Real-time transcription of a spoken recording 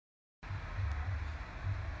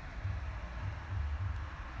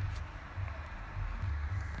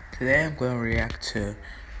Today I'm going to react to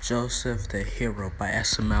Joseph the Hero by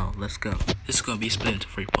SML. Let's go. This is going to be split into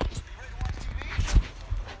 3 parts.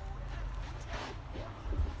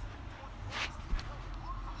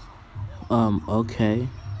 Okay.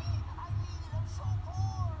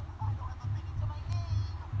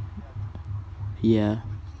 Yeah.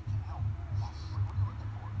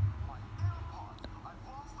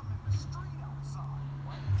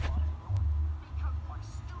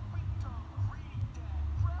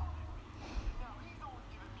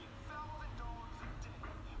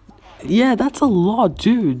 Yeah, that's a lot,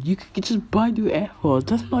 dude. You could just buy new AirPods.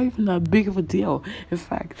 That's not even that big of a deal. In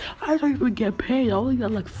fact, I don't even get paid. I only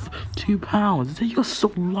got like £2. You're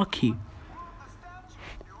so lucky.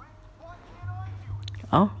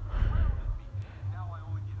 Huh?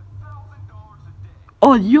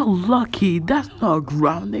 Oh, you're lucky. That's not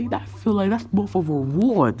grounding. I feel like that's more of a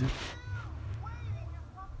reward.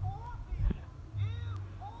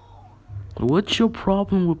 What's your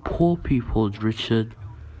problem with poor people, Richard?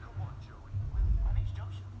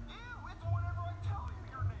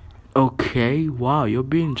 Okay, wow, you're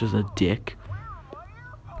being just a dick.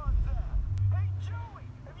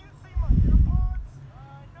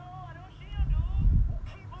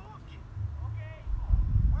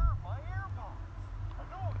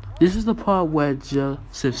 This is the part where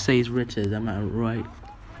Joseph says Richard, am I right?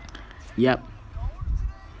 Yep.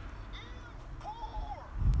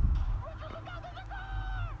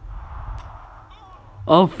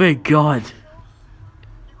 Oh, thank God.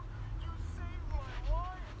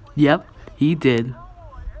 Yep, he did.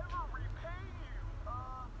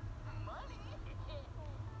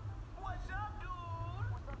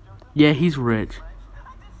 Yeah, he's rich.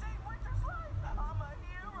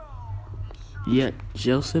 Yeah,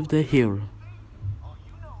 Joseph the Hero.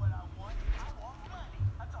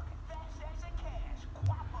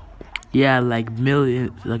 Yeah, like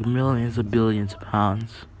millions of billions of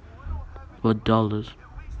pounds or dollars.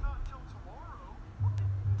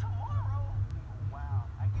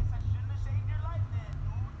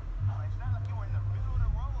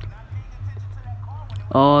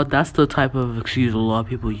 Oh, that's the type of excuse a lot of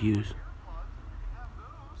people use.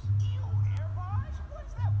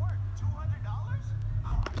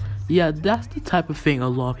 Yeah, that's the type of thing a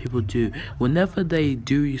lot of people do. Whenever they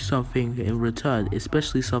do you something in return,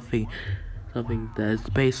 especially something that's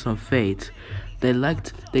based on fate, they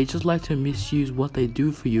just like to misuse what they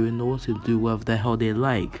do for you in order to do whatever the hell they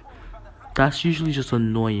like. That's usually just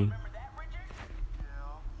annoying.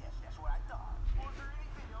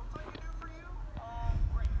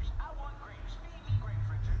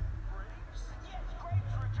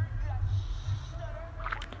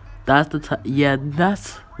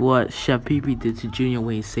 That's what Chef Pee did to Junior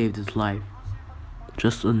when he saved his life.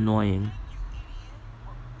 Just annoying.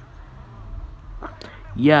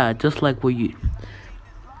 Yeah, just like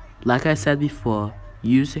like I said before,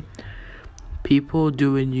 using people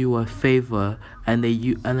doing you a favor and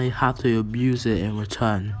they have to abuse it in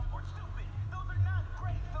return.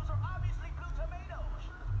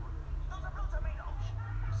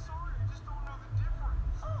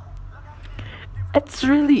 It's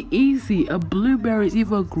really easy. A blueberry is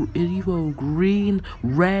either green,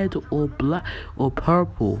 red, or black, or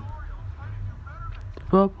purple.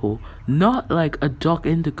 Purple, not like a dark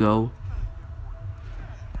indigo.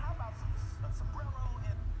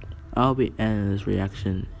 I'll be ending this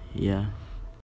reaction. Yeah.